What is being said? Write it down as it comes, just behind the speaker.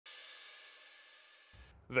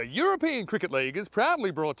The European Cricket League is proudly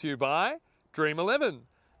brought to you by Dream 11,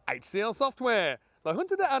 HCL Software, La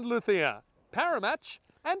Junta de Andalucía, Paramatch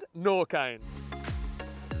and Norcane.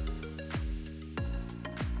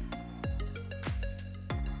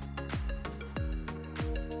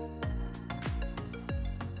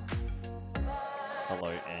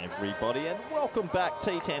 Hello everybody and welcome back.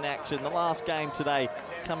 T10 action, the last game today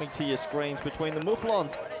coming to your screens between the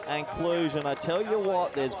Mouflons and Cluj, and I tell you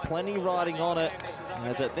what, there's plenty riding on it.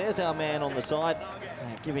 There's our man on the side,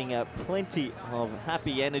 giving plenty of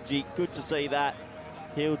happy energy. Good to see that.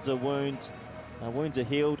 Healed a wound, wounds are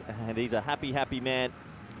healed, and he's a happy man.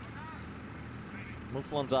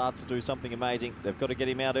 Mouflons are to do something amazing. They've got to get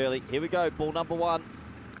him out early. Here we go, ball number one.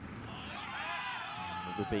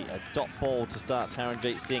 It would be a dot ball to start.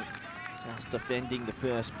 Taranjeet Singh just defending the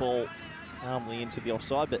first ball calmly into the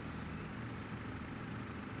offside, but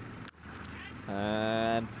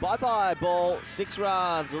and bye-bye ball. 6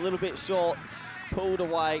 runs, a little bit short, pulled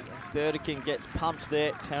away. Burdekin gets pumped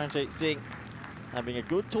there. Taranjeet Singh having a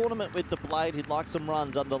good tournament with the blade. He'd like some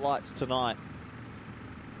runs under lights tonight.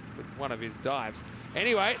 With one of his dives.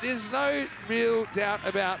 Anyway, there's no real doubt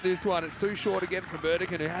about this one. It's too short again for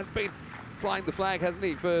Burdekin, who has been flying the flag, hasn't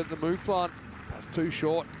he, for the Mouflons. That's too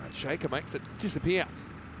short. That shaker makes it disappear.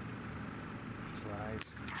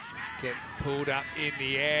 Tries, gets pulled up in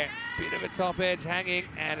the air. Bit of a top edge hanging,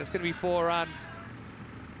 and it's going to be 4 runs.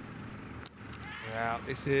 Wow,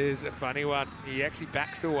 this is a funny one. He actually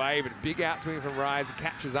backs away, but big outswing from Rise. He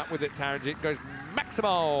catches up with it. Taranjeet goes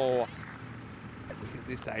Maximal. Look at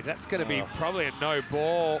this stage. That's going to be probably a no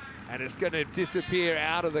ball, and it's going to disappear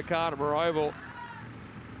out of the Carter Oval.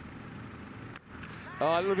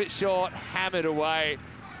 Oh, a little bit short, hammered away,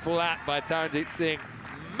 flat by Taranjeet Singh.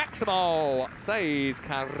 Maximal says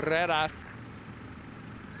Carreras.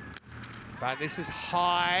 But this is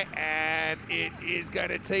high, and it is going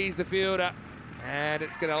to tease the fielder, and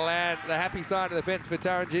it's going to land the happy side of the fence for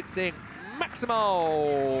Taranjeet Singh.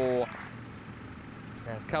 Maximal.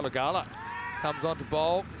 As Kalagala comes on to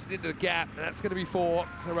bowl, it's into the gap, and that's going to be 4.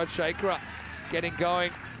 So Rajshekara getting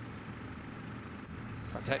going.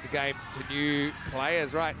 I'll take the game to new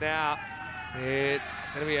players right now. It's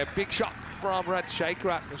going to be a big shot from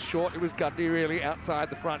Rajshekara. It was short, it was Gundy really, outside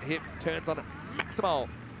the front hip, turns on it, Maximal.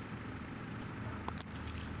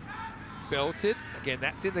 Belted, again,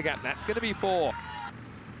 that's in the gap, that's going to be 4.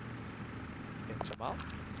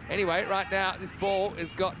 Anyway, right now, this ball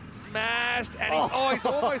has got smashed, and he's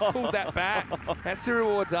almost pulled that back. That's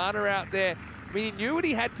Cyril Wardana out there. I mean, he knew what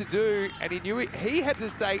he had to do, and he knew he had to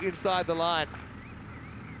stay inside the line.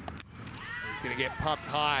 He's going to get pumped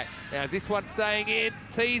high. Now, is this one staying in?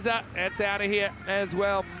 Teaser, that's out of here as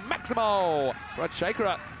well. Maximal.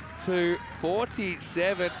 Rajshekara to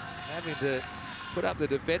 47, having to put up the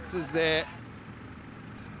defences there.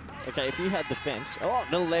 Okay, if you had the fence,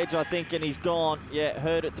 little ledge, I think, and he's gone. Yeah,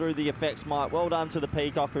 heard it through the effects, Mike. Well done to the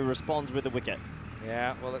Peacock, who responds with a wicket.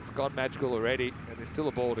 Yeah, well, it's gone magical already, and there's still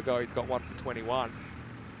a ball to go. He's got 1 for 21.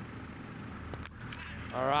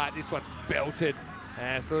 All right, this one belted.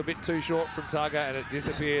 And it's a little bit too short from Tugger, and it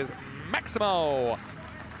disappears. Maximal,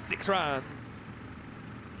 6 runs.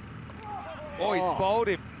 Oh, he's bowled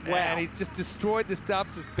him. Wow. And he's just destroyed the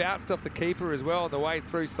stumps, has bounced off the keeper as well on the way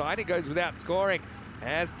through. Signing goes without scoring.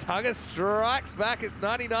 As Tugger strikes back, it's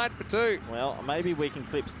 99 for 2. Well, maybe we can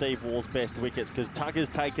clip Steve Wall's best wickets, because Tugger's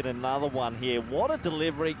taken another one here. What a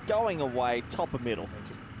delivery, going away, top of middle.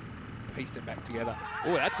 Just pieced it back together.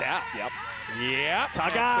 Oh, that's out. Yep.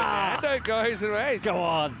 Tugger! Fernando goes away. Go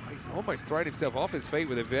on. He's almost thrown himself off his feet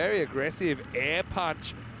with a very aggressive air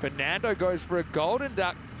punch. Fernando goes for a golden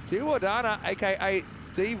duck. Cyril Wardana, a.k.a.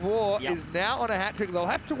 Steve Waugh, is now on a hat-trick. They'll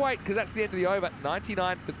have to wait, because that's the end of the over.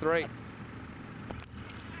 99 for 3.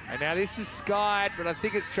 And now this is skied, but I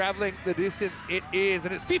think it's travelling the distance. It is,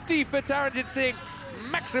 and it's 50 for Taranjeet Singh.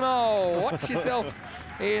 Maximal. Watch yourself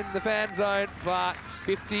in the fan zone, but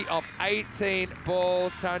 50 off 18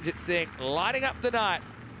 balls. Taranjeet Singh lighting up the night.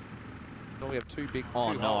 Oh, we have 2 big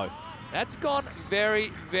holes. That's gone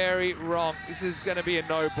very, very wrong. This is going to be a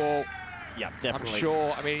no ball. Yeah, definitely. I'm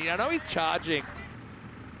sure. I mean, I know he's charging.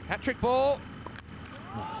 Hat-trick ball.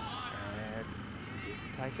 And he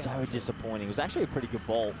didn't take it. So disappointing. It was actually a pretty good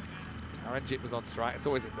ball. Taranjeet was on strike. It's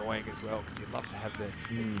always annoying as well, because you'd love to have the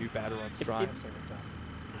new batter on strike. I've seen it done.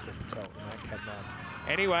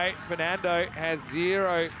 Anyway, Fernando has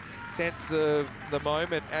 0 sense of the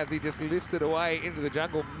moment as he just lifts it away into the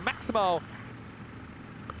jungle. Maximal.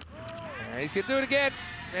 And he's going to do it again.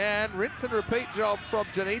 And rinse and repeat job from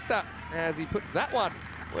Janitha as he puts that one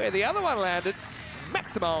where the other one landed.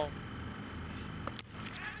 Maximal.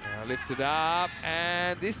 Now lift it up,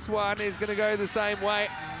 and this one is going to go the same way.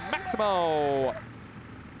 Maximo.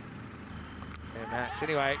 And match.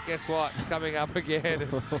 Anyway, guess what? It's coming up again.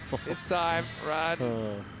 This time, Raj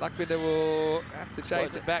Luckbinder will have to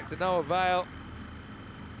chase it back to no avail.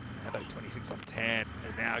 Fernando 26 off 10,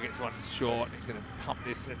 and now gets one short. He's going to pump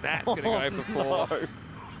this, and that's going to go for 4. No.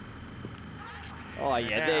 Oh,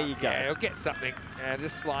 yeah, now, there you go. Yeah, he'll get something, and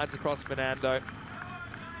just slides across Fernando.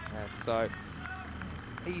 And so,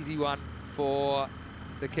 easy one for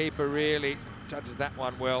the keeper, really. Judges that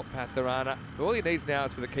one well, Patharana. All he needs now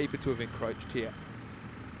is for the keeper to have encroached here.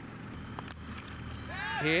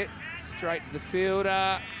 Hit, straight to the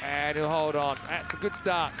fielder, and he'll hold on. That's a good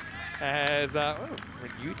start. Has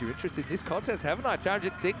renewed your interest in this contest, haven't I?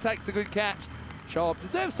 Charanjit Singh takes a good catch. Shoaib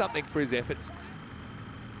deserves something for his efforts.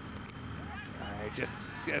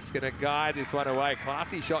 Just going to guide this one away.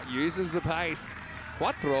 Classy shot, uses the pace.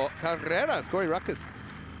 Cuatro Carreras, Corey Ruckus.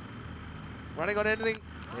 Running on anything.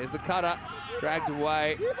 There's the cutter, dragged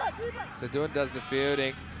away. Sadoun does the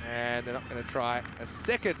fielding, and they're not going to try a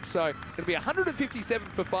second. So it'll be 157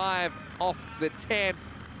 for 5 off the 10.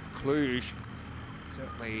 Cluj,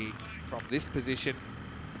 certainly from this position,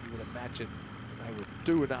 you would imagine they would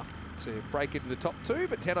do enough to break into the top 2,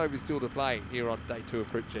 but 10 overs still to play here on day 2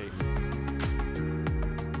 of Group G.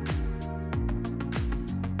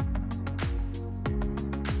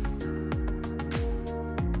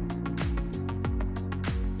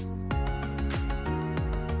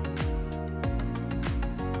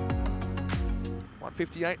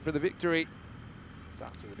 .58 for the victory.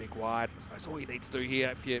 Starts with a big wide. I suppose all you need to do here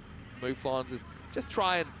if you move Flons is just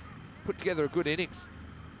try and put together a good innings.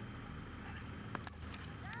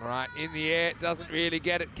 All right, in the air, doesn't really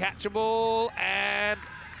get it. Catchable and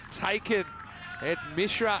taken. It's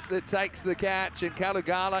Mishra that takes the catch, and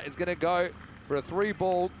Kalugala is going to go for a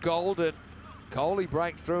 3-ball golden. Kohli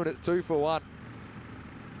breaks through, and it's 2 for 1.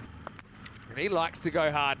 And he likes to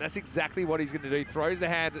go hard, and that's exactly what he's going to do. Throws the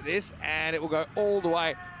hands at this, and it will go all the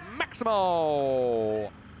way.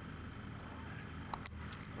 Maximo! Oh,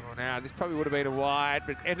 now, this probably would have been a wide,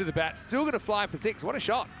 but it's end of the bat. Still going to fly for 6. What a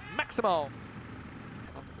shot. Maximo!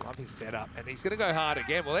 I love his setup, and he's going to go hard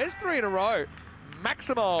again. Well, there's 3 in a row.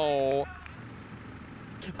 Maximo!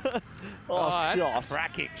 Shot. That's a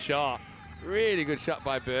cracking shot. Really good shot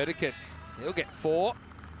by Burdekin. He'll get 4.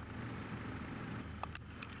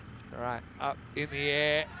 All right, up in the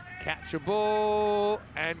air, catch a ball,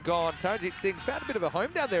 and gone. Charanjit Singh's found a bit of a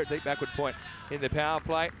home down there at deep backward point in the power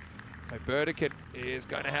play. So Burdekin is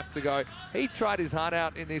going to have to go. He tried his heart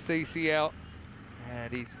out in this ECL,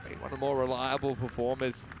 and he's been one of the more reliable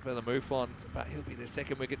performers for the Mouflons, but he'll be the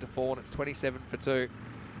second wicket to fall, and it's 27 for 2.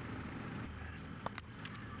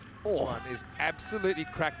 This one is absolutely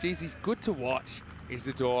cracked. Geez, he's good to watch,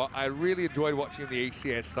 Isidore. I really enjoyed watching the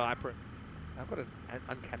ECS Cyprus. I've got an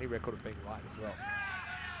uncanny record of being right as well.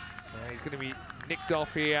 He's going to be nicked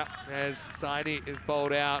off here as Saini is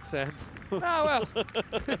bowled out. And, oh, well,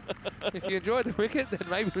 if you enjoyed the wicket, then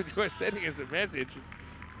maybe enjoy sending us a message.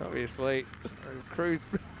 Obviously, the crew's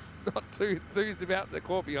not too enthused about the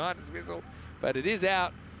caught behind us whistle, but it is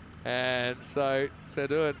out. And so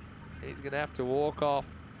Sadoun, he's going to have to walk off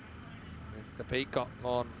with the Peacock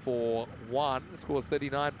on for 1. Scores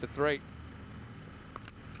 39 for 3.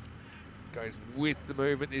 Goes with the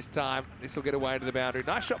movement this time. This will get away to the boundary.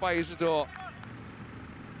 Nice shot by Isidore.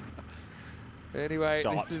 Anyway,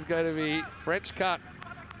 this is going to be French cut.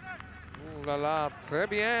 Ooh la la, très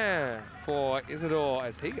bien for Isidore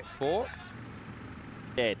as he gets 4.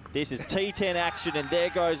 Yeah, this is T10 action, and there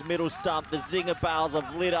goes middle stump. The zinger bales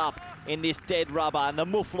have lit up in this dead rubber, and the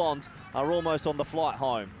Mouflons are almost on the flight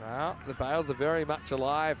home. Well, the bales are very much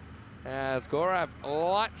alive as Gaurav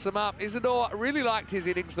lights them up. Isidore really liked his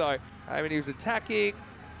innings though. I mean, he was attacking.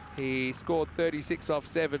 He scored 36 off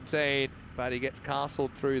 17, but he gets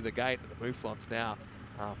castled through the gate. And the Mouflons now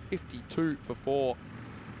 52 for 4.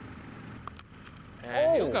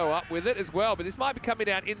 And he'll go up with it as well, but this might be coming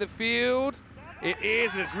down in the field. It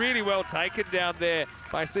is, and it's really well taken down there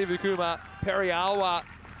by Sivakumar Periawa.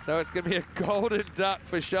 So it's going to be a golden duck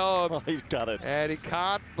for Shoaib. Oh, he's got it. And he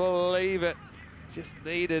can't believe it. Just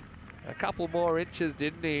needed a couple more inches,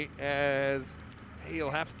 didn't he, as he'll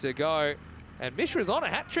have to go. And Mishra's on a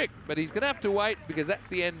hat-trick, but he's going to have to wait because that's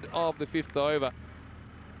the end of the 5th over.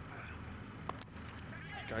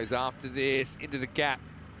 Goes after this, into the gap,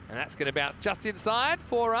 and that's going to bounce just inside,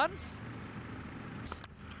 4 runs.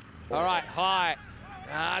 All right, high.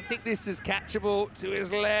 I think this is catchable to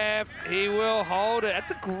his left. He will hold it.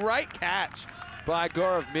 That's a great catch by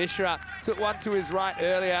Gaurav Mishra. Took one to his right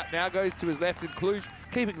earlier, now goes to his left, and Cluj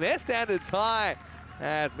keeping their standards high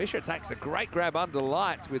as Mishra takes a great grab under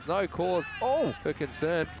lights with no cause for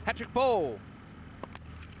concern. Hat-trick ball.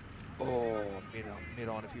 Oh, mid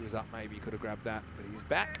on. If he was up, maybe he could have grabbed that, but he's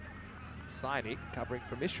back. Sainik covering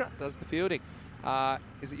for Mishra, does the fielding.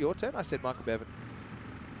 Is it your turn? I said Michael Bevan.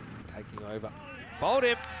 Taking over. Hold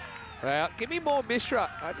him. Well, give me more Mishra.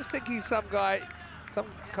 I just think he's some guy, some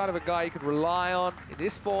kind of a guy you can rely on in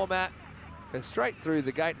this format. Goes straight through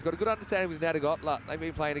the gate. He's got a good understanding with Nadagotla. They've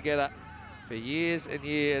been playing together for years and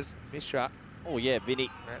years. Mishra. Oh, yeah, Vinny.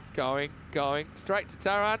 That's going straight to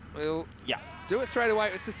Taran. We'll do it straight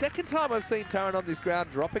away. It's the second time I've seen Taran on this ground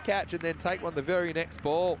drop a catch and then take one the very next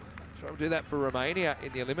ball. Trying to do that for Romania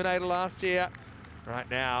in the Eliminator last year. Right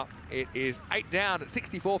now, it is 8 down at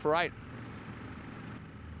 64 for 8.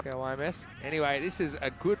 Let's go IMS. Anyway, this is a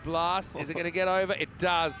good blast. Is it going to get over? It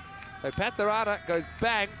does. So Patharana goes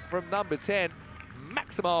bang from number 10,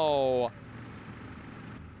 Maximo,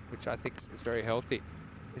 which I think is very healthy.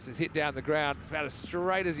 This is hit down the ground. It's about as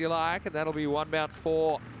straight as you like, and that'll be 1 bounce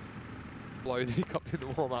 4. Blow that he copped in the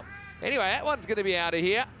warm-up. Anyway, that one's going to be out of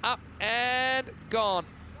here. Up and gone.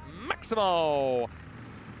 Maximo.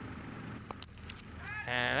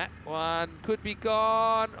 And that one could be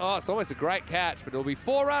gone. Oh, it's almost a great catch, but it'll be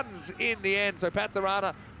 4 runs in the end. So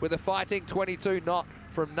Patharana with a fighting 22 not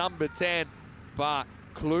from number 10. But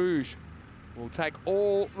Cluj will take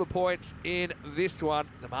all the points in this one.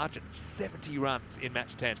 The margin, 70 runs in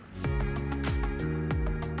match 10.